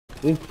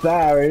This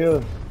side right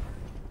here.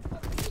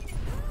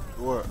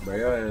 What? Bro,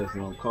 your ass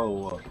on cold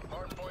water.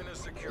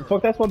 The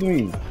fuck that's supposed to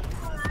mean?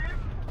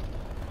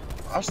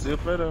 I still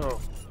play that hoe.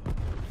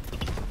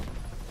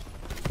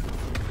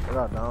 I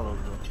got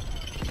downloaded though.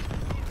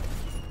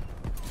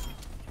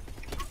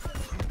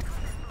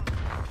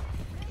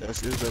 That's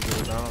that bit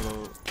of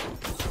download.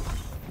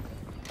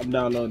 I'm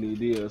downloading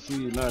the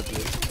DLC, not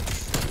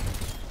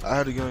this. I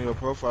had to get on your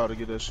profile to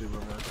get that shit,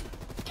 man.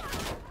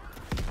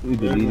 We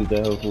deleted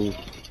that whole fool.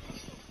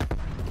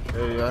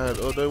 Hey, I had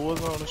they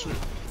was on the shit.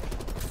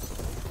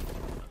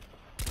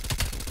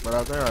 But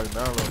I think I can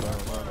download that.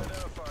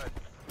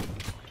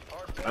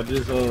 I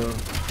just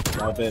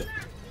about that.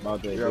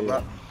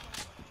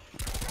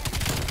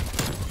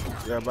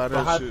 Yeah, buy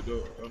that shit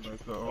though.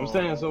 I'm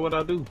saying, so what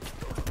I do?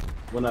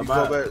 When I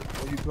buy back,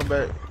 when you come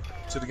back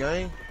to the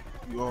game,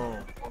 you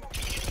gonna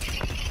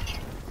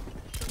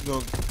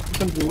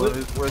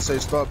where it say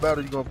start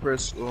battle, you gonna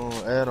press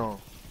add on.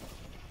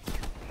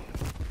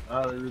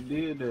 I already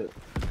did that.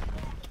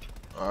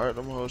 Alright,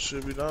 them whole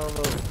shit be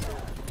downloaded.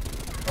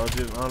 I'll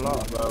just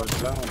unlock.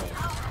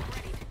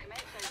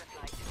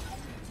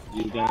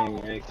 You gain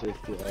access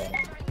to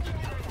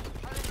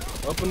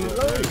open the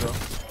door.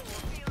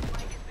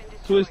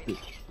 Twist it.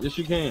 Yes,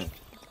 you can.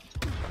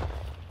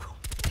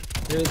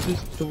 Yeah, it's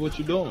just to what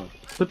you're doing.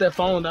 Put that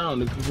phone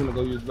down if you're gonna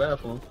go use the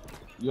bathroom.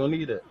 You don't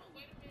need that.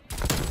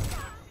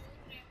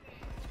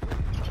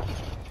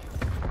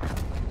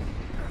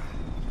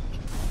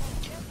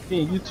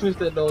 Ken, you twist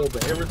that door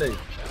open every day.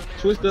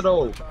 Twist it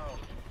over.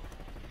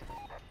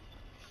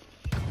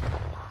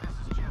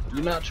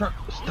 You're not trying.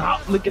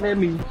 Stop looking at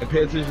me and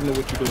pay attention to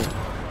what you're doing.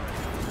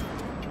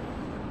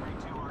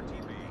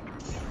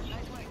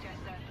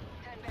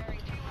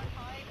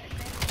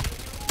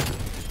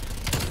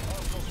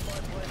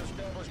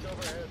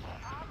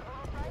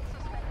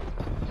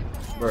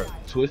 Bro,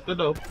 twist the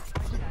door.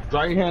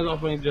 Dry your hands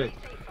off NJ.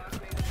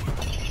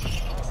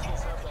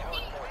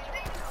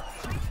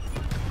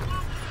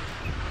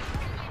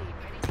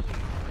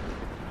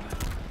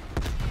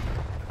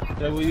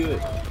 That where you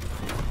at?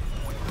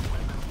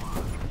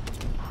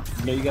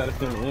 You know you gotta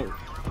send it.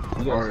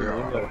 You gotta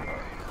send it.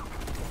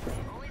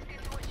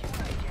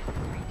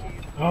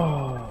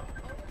 Oh.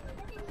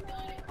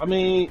 I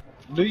mean,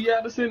 do you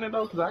have to send it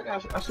though? Cause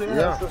I should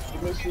have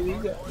something. Make sure you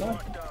got no.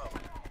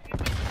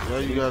 Yeah,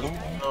 you got you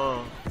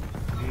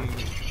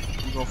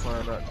gonna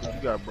find out.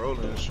 You got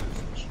Broly and shit.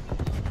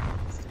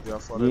 You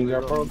got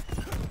Broly?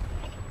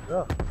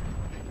 Yeah.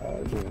 I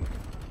do.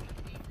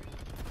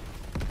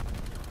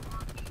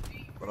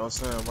 But I'm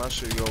saying my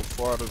shit go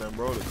farther than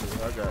Broly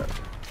because I got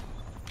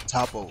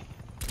Topo.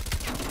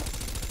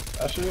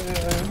 I should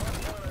have.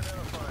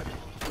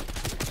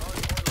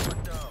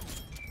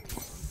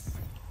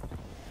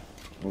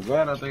 I'm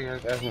glad I think I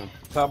got him.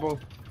 Topo?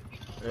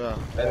 Yeah.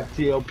 That's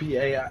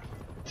T-O-P-A-I-O,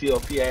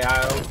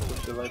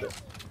 something like that.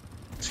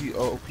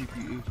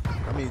 T-O-P-P-E.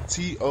 I mean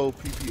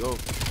T-O-P-P-O.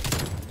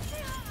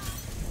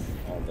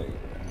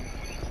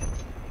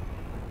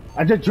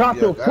 I just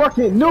dropped a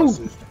fucking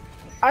nuke!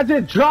 I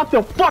just dropped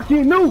a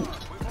fucking nuke!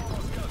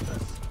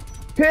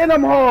 Hit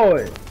him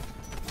hard!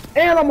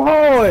 And I'm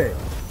hard!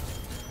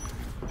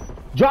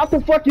 Drop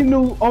the fucking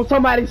nuke on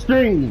somebody's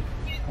stream!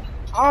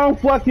 I'm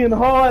fucking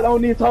hard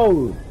on this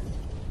hole!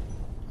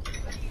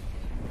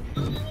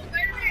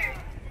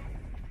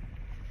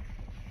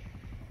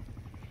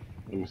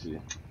 Let me see. I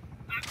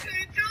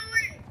couldn't do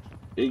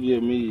it! It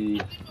give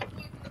me...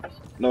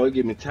 No, it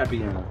give me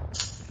Tapion.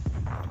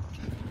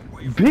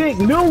 Big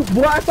noob,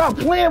 boy! Stop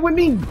playing with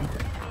me!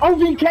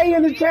 OvK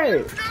in the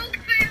chat!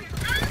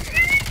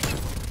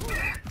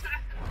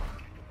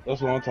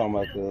 That's what I'm talking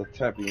about, the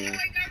Tapion.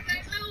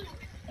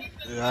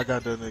 Yeah, I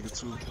got that nigga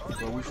too.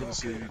 But we finna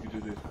see if you can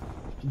do this.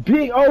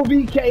 Big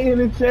OvK in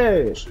the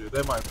chat! Shit,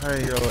 that might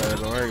pain your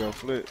ass, I ain't gonna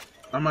flip.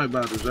 I might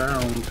about to die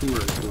on too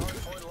right quick.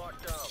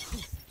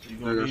 You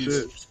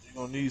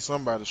gonna need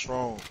somebody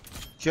strong.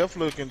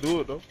 Kefla can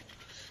do it though.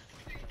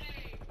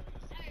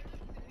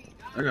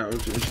 I got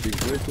OvK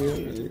quick. Yeah.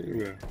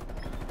 Yeah.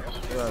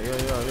 Come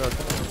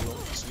on, bro.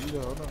 See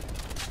that? Hold on.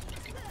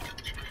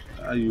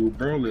 I use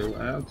Broly.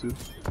 I have to.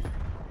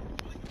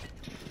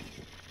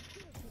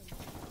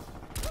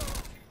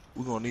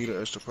 We're gonna need an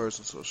extra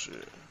person, so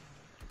shit.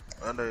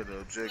 I know the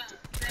objective.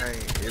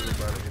 Ain't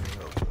everybody getting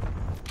help.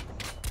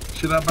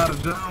 Should I buy the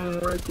John one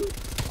right quick?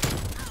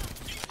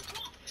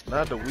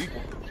 Not the weak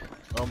one.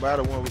 I'm buy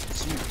the one with the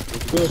suit.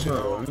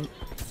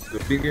 The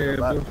big ass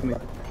buff.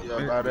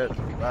 Yeah, buy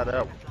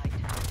that one.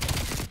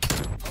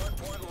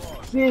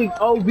 Big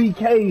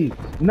OvK,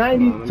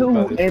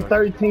 92 and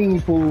 13,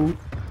 fool.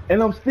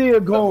 And I'm still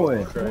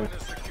going.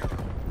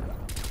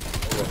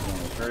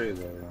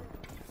 Crazy,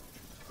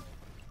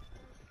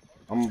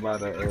 I'm about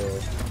to,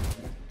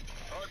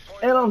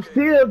 and I'm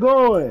still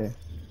going.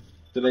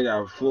 So they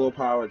got full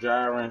power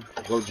Jiren,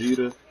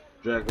 Gogeta,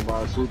 Dragon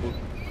Ball Super,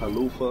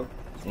 Halufa,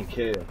 and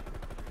Kale.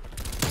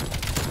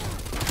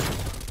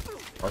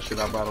 Or should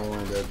I buy the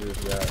one that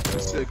just got? I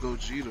said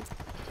Gogeta.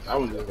 I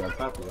was just got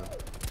Tapion.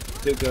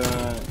 Pick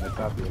and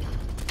Tapion.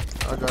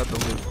 I got the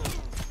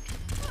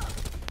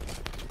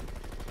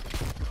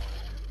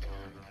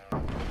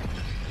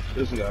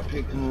This one got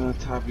pecan,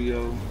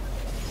 tapio,